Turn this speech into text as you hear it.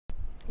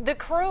The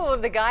crew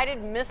of the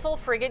guided missile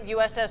frigate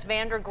USS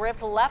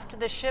Vandegrift left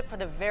the ship for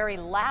the very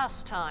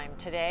last time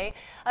today.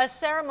 A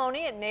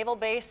ceremony at Naval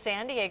Base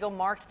San Diego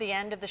marked the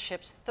end of the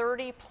ship's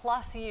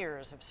 30-plus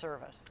years of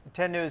service.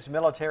 10 News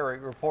military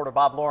reporter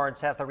Bob Lawrence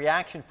has the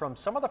reaction from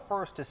some of the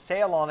first to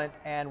sail on it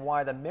and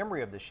why the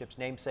memory of the ship's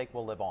namesake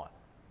will live on.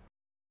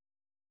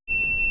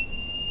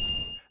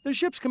 The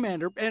ship's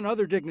commander and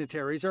other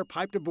dignitaries are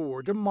piped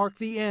aboard to mark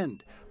the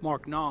end.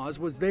 Mark Nas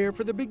was there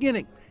for the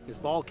beginning, his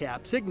ball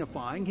cap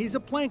signifying he's a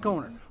plank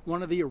owner,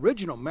 one of the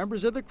original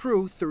members of the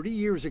crew 30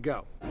 years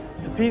ago.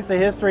 It's a piece of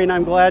history, and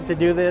I'm glad to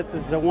do this.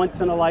 It's a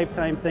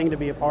once-in-a-lifetime thing to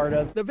be a part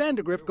of. The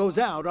Vandegrift goes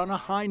out on a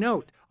high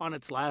note. On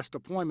its last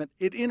deployment,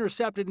 it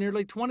intercepted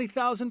nearly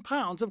 20,000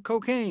 pounds of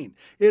cocaine.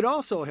 It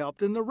also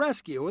helped in the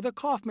rescue of the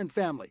Kaufman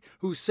family,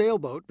 whose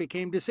sailboat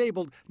became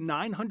disabled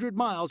 900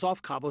 miles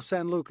off Cabo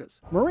San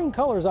Lucas. Marine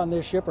colors on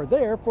this ship are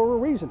there for a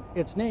reason.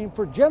 It's named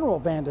for General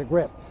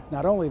Vandegrift,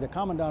 not only the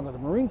Commandant of the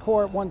Marine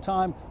Corps at one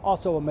time,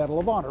 also a Medal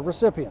of Honor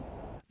recipient.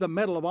 The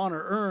Medal of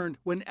Honor earned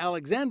when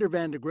Alexander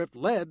Vandegrift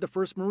led the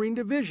 1st Marine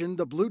Division,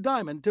 the Blue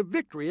Diamond, to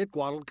victory at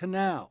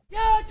Guadalcanal.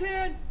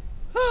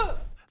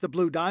 The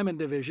Blue Diamond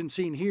Division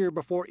seen here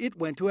before it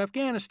went to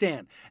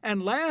Afghanistan.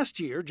 And last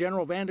year,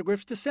 General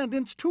Vandegrift's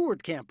descendants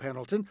toured Camp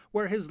Pendleton,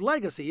 where his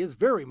legacy is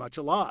very much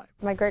alive.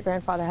 My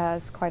great-grandfather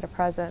has quite a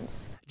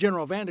presence.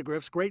 General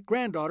Vandegrift's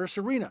great-granddaughter,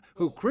 Serena,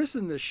 who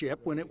christened the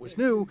ship when it was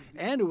new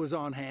and who was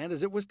on hand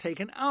as it was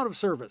taken out of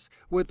service,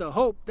 with the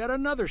hope that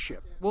another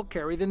ship will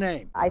carry the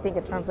name. I think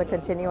in terms of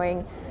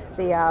continuing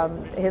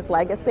his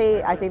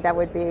legacy, I think that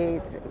would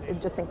be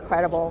just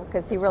incredible,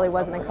 because he really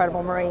was an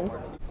incredible Marine.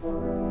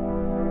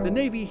 The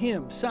Navy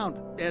hymn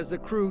sounded as the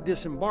crew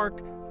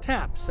disembarked,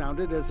 taps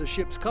sounded as the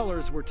ship's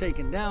colors were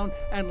taken down,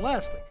 and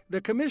lastly,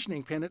 the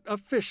commissioning pennant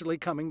officially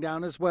coming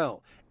down as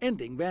well,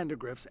 ending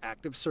Vandegrift's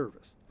active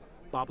service.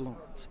 Bob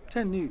Lawrence,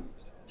 10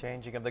 News.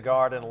 Changing of the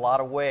guard in a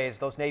lot of ways.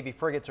 Those Navy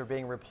frigates are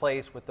being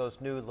replaced with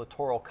those new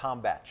littoral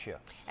combat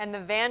ships. And the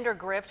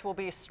Vandegrift will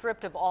be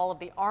stripped of all of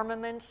the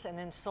armaments and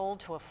then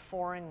sold to a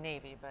foreign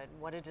navy. But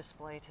what a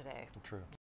display today. True.